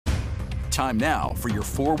Time now for your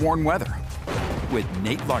forewarned weather with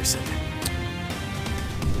Nate Larsen.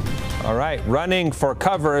 All right, running for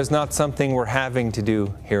cover is not something we're having to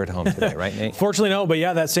do here at home today, right, Nate? Fortunately, no, but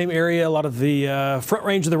yeah, that same area, a lot of the front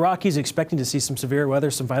range of the Rockies expecting to see some severe weather,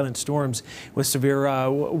 some violent storms with severe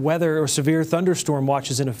weather or severe thunderstorm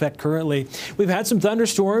watches in effect currently. We've had some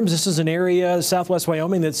thunderstorms. This is an area, southwest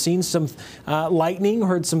Wyoming, that's seen some lightning,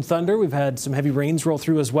 heard some thunder. We've had some heavy rains roll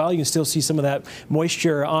through as well. You can still see some of that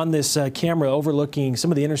moisture on this camera overlooking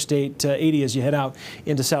some of the Interstate 80 as you head out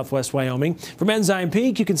into southwest Wyoming. From Ensign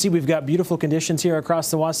Peak, you can see we've got beautiful conditions here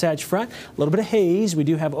across the Wasatch Front. A little bit of haze. We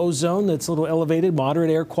do have ozone that's a little elevated, moderate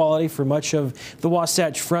air quality for much of the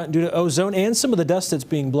Wasatch Front due to ozone and some of the dust that's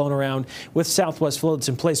being blown around with southwest flow that's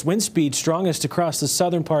in place. Wind speed strongest across the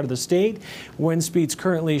southern part of the state. Wind speeds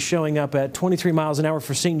currently showing up at 23 miles an hour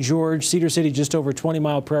for St. George. Cedar City just over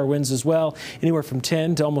 20-mile-per-hour winds as well. Anywhere from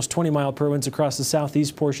 10 to almost 20-mile-per-hour winds across the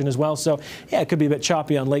southeast portion as well. So yeah, it could be a bit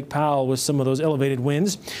choppy on Lake Powell with some of those elevated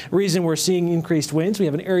winds. Reason we're seeing increased winds, we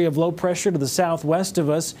have an area of low pressure to the southwest of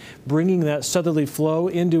us, bringing that southerly flow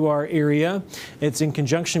into our area. It's in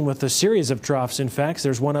conjunction with a series of troughs. In fact,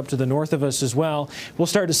 there's one up to the north of us as well. We'll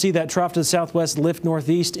start to see that trough to the southwest lift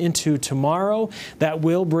northeast into tomorrow. That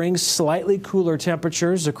will bring slightly cooler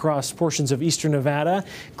temperatures across portions of eastern Nevada,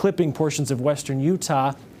 clipping portions of western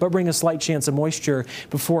Utah, but bring a slight chance of moisture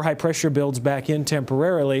before high pressure builds back in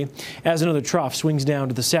temporarily as another trough swings down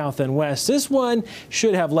to the south and west. This one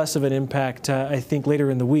should have less of an impact, I think, later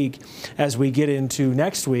in the week as we get into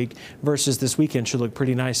next week versus this weekend. Should look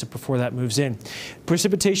pretty nice before that moves in.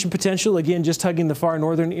 Precipitation potential, again, just hugging the far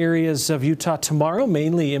northern areas of Utah tomorrow,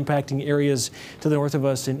 mainly impacting areas to the north of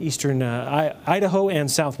us in eastern Idaho and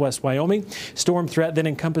southwest Wyoming. Storm threat then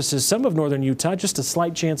encompasses some of northern Utah, just a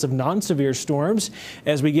slight chance of non-severe storms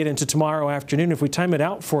as we get into tomorrow afternoon. If we time it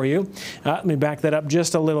out for you, let me back that up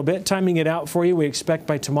just a little bit. Timing it out for you, we expect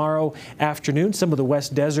by tomorrow afternoon, some of the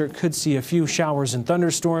west desert could see a few showers and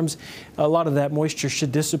thunderstorms. A lot of that moisture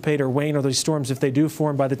should dissipate or wane, or these storms, if they do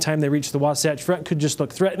form by the time they reach the Wasatch Front, could just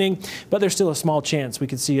look threatening, but there's still a small chance. We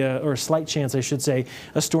could see, or a slight chance, I should say,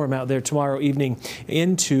 a storm out there tomorrow evening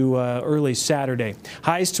into early Saturday.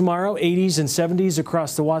 Highs tomorrow, 80s and 70s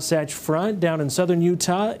across the Wasatch Front. Down in southern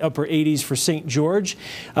Utah, upper 80s for St. George.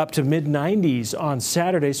 Up to mid-90s on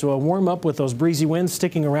Saturday, so a warm up with those breezy winds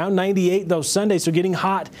sticking around. 98 though Sunday, so getting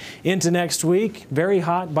hot into next week. Very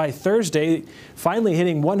hot by Thursday, finally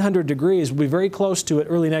hitting 100 degrees. We'll be very close to it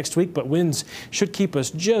early next week, but winds should keep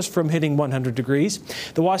us just from hitting 100 degrees.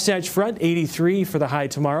 The Wasatch Front, 83 for the high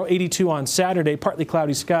tomorrow, 82 on Saturday, partly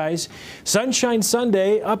cloudy skies. Sunshine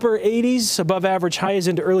Sunday, upper 80s, above average highs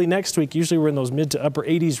into early next week. Usually we're in those mid to upper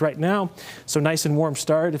 80s right now, so nice and warm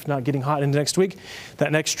start, if not getting hot into next week.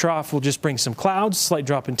 That next trough will just bring some clouds, slight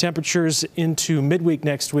drop in temperatures into midweek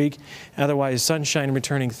next week. Otherwise, sunshine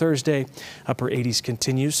returning Thursday. Upper 80s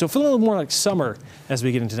continues. So feel a little more like summer as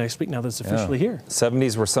we get into next week now that it's officially here.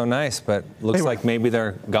 70s were so nice, but looks like maybe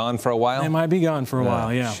they're gone for a while. They might be gone for a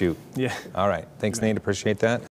while, yeah. Shoot. Yeah. All right. Thanks, Nate. Appreciate that.